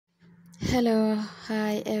Hello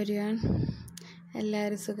hi everyone,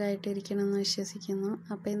 എല്ലാവരും സുഖമായിട്ടിരിക്കണമെന്ന് വിശ്വസിക്കുന്നു.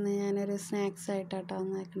 അപ്പോൾ ഇന്ന് ഞാനൊരു സ്നാക്സ് ആയിട്ടാട്ടോ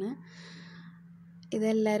വന്നേക്കണേ.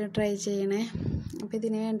 ഇതെല്ലാവരും ട്രൈ ചെയ്യണേ. അപ്പോൾ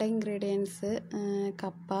ഇതിന് വേണ്ട ഇൻഗ്രീഡിയൻസ്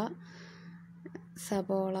കപ്പ,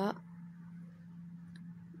 സബോള,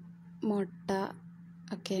 മുട്ട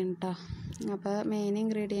ഒക്കെയാണ് കേട്ടോ. അപ്പോൾ മെയിൻ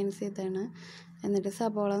ഇൻഗ്രീഡിയൻസ് ഇതാണ്. എന്നിട്ട്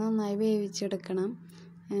സബോള നന്നായി വേവിച്ചെടുക്കണം.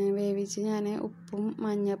 വേവിച്ച് ഞാൻ ഉപ്പും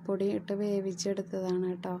മഞ്ഞൾപ്പൊടി ഇട്ട് വേവിച്ചെടുത്തതാണ്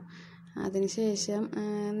കേട്ടോ. അതിനുശേഷം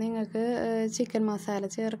നിങ്ങൾക്ക് ചിക്കൻ മസാല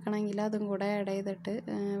ചേർക്കണമെങ്കിൽ അതും കൂടെ ആഡ് ചെയ്തിട്ട്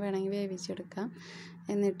വേണമെങ്കിൽ വേവിച്ചെടുക്കാം.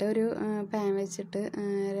 എന്നിട്ട് ഒരു പാൻ വെച്ചിട്ട്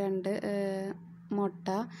 2 മുട്ട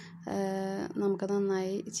നമുക്ക്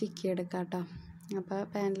നന്നായി ചിക്കിയെടുക്കാം കേട്ടോ. അപ്പോൾ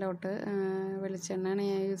പാനിലോട്ട് വെളിച്ചെണ്ണയാണ്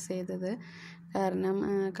ഞാൻ യൂസ് ചെയ്തത്. കാരണം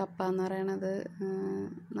കപ്പ എന്ന് പറയണത്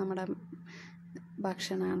നമ്മുടെ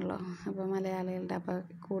ഭക്ഷണമാണല്ലോ, അപ്പോൾ മലയാളികളുടെ. അപ്പോൾ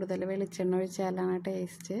കൂടുതൽ വെളിച്ചെണ്ണ ഒഴിച്ചാലാണ്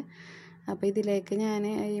ടേസ്റ്റ്. അപ്പോൾ ഇതിലേക്ക് ഞാൻ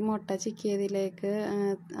ഈ മുട്ട ചിക്കിയതിലേക്ക്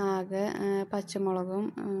ആകെ പച്ചമുളകും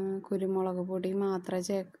കുരുമുളക് പൊടി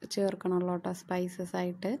മാത്രമേ ചേർക്കണുള്ളൂ കേട്ടോ, സ്പൈസസ്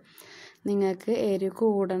ആയിട്ട്. നിങ്ങൾക്ക് എരിവ്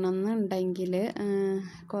കൂടണം എന്നുണ്ടെങ്കിൽ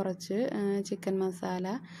കുറച്ച് ചിക്കൻ മസാല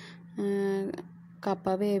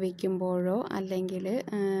കപ്പ വേവിക്കുമ്പോഴോ അല്ലെങ്കിൽ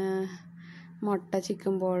മുട്ട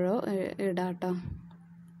ചിക്കുമ്പോഴോ ഇടാം കേട്ടോ.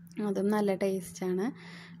 അതും നല്ല ടേസ്റ്റാണ്.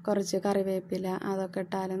 കുറച്ച് കറിവേപ്പില അതൊക്കെ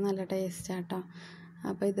ഇട്ടാലും നല്ല ടേസ്റ്റാണ് കേട്ടോ.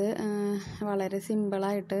 അപ്പോൾ ഇത് വളരെ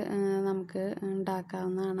സിമ്പിളായിട്ട് നമുക്ക്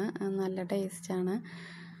ഉണ്ടാക്കാവുന്നതാണ്. നല്ല ടേസ്റ്റാണ്.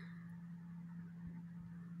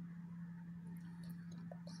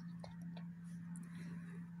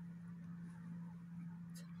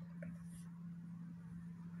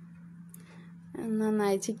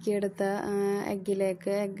 നന്നായി ചിക്കിയെടുത്ത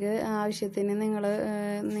എഗ്ഗിലേക്ക് എഗ്ഗ് ആവശ്യത്തിന്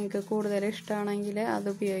നിങ്ങൾക്ക് കൂടുതൽ ഇഷ്ടമാണെങ്കിൽ അത്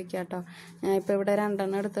ഉപയോഗിക്കാം കേട്ടോ. ഞാൻ ഇപ്പോൾ ഇവിടെ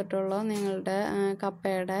 2 എടുത്തിട്ടുള്ളൂ. നിങ്ങളുടെ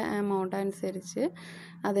കപ്പയുടെ എമൗണ്ട് അനുസരിച്ച്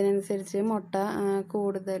അതിനനുസരിച്ച് മുട്ട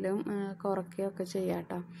കൂടുതലും കുറയ്ക്കുകയൊക്കെ ചെയ്യാം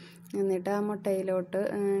കേട്ടോ. എന്നിട്ട് ആ മുട്ടയിലോട്ട്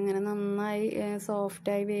ഇങ്ങനെ നന്നായി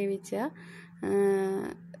സോഫ്റ്റായി വേവിച്ച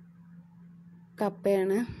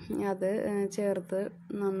കപ്പയാണ് അത് ചേർത്ത്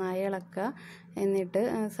നന്നായി ഇളക്കുക. എന്നിട്ട്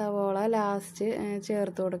സവോള ലാസ്റ്റ്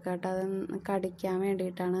ചേർത്ത് കൊടുക്കുക കേട്ടോ. അത് കടിക്കാൻ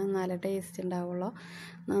വേണ്ടിയിട്ടാണ്, നല്ല ടേസ്റ്റ് ഉണ്ടാവുള്ളൂ.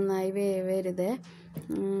 നന്നായി വേവരുത്.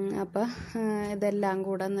 അപ്പോൾ ഇതെല്ലാം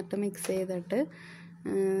കൂടെ എന്നിട്ട് മിക്സ് ചെയ്തിട്ട്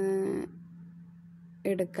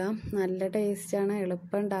എടുക്കാം. നല്ല ടേസ്റ്റാണ്,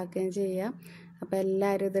 എളുപ്പം ഉണ്ടാക്കുകയും ചെയ്യാം. അപ്പോൾ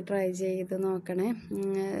എല്ലാവരും ഇത് ട്രൈ ചെയ്ത് നോക്കണേ.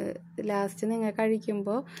 ലാസ്റ്റ് നിങ്ങൾ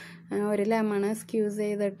കഴിക്കുമ്പോൾ ഒരു ലെമൺ സ്ക്യൂസ്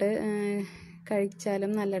ചെയ്തിട്ട്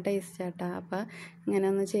കഴിച്ചാലും നല്ല ടേസ്റ്റ് ആട്ടോ. അപ്പോൾ ഇങ്ങനെ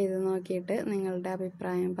ഒന്ന് ചെയ്ത് നോക്കിയിട്ട് നിങ്ങളുടെ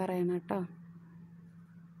അഭിപ്രായം പറയണം കേട്ടോ.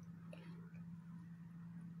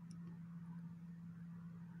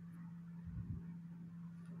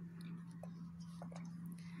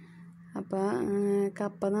 അപ്പോൾ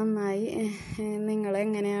കപ്പ നന്നായി നിങ്ങൾ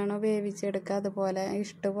എങ്ങനെയാണോ വേവിച്ചെടുക്കുക അതുപോലെ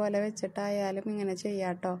ഇഷ്ടപോലെ വെച്ചിട്ടായാലും ഇങ്ങനെ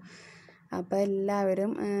ചെയ്യാം കേട്ടോ. അപ്പോൾ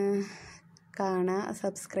എല്ലാവരും കാണുക,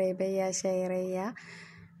 സബ്സ്ക്രൈബ് ചെയ്യുക, ഷെയർ ചെയ്യുക,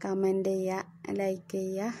 കമൻറ്റ് ചെയ്യുക, ലൈക്ക്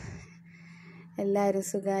ചെയ്യുക. എല്ലാവരും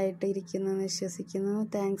സുഖമായിട്ട് ഇരിക്കുന്നു എന്ന് വിശ്വസിക്കുന്നു.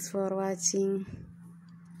 Thanks for watching.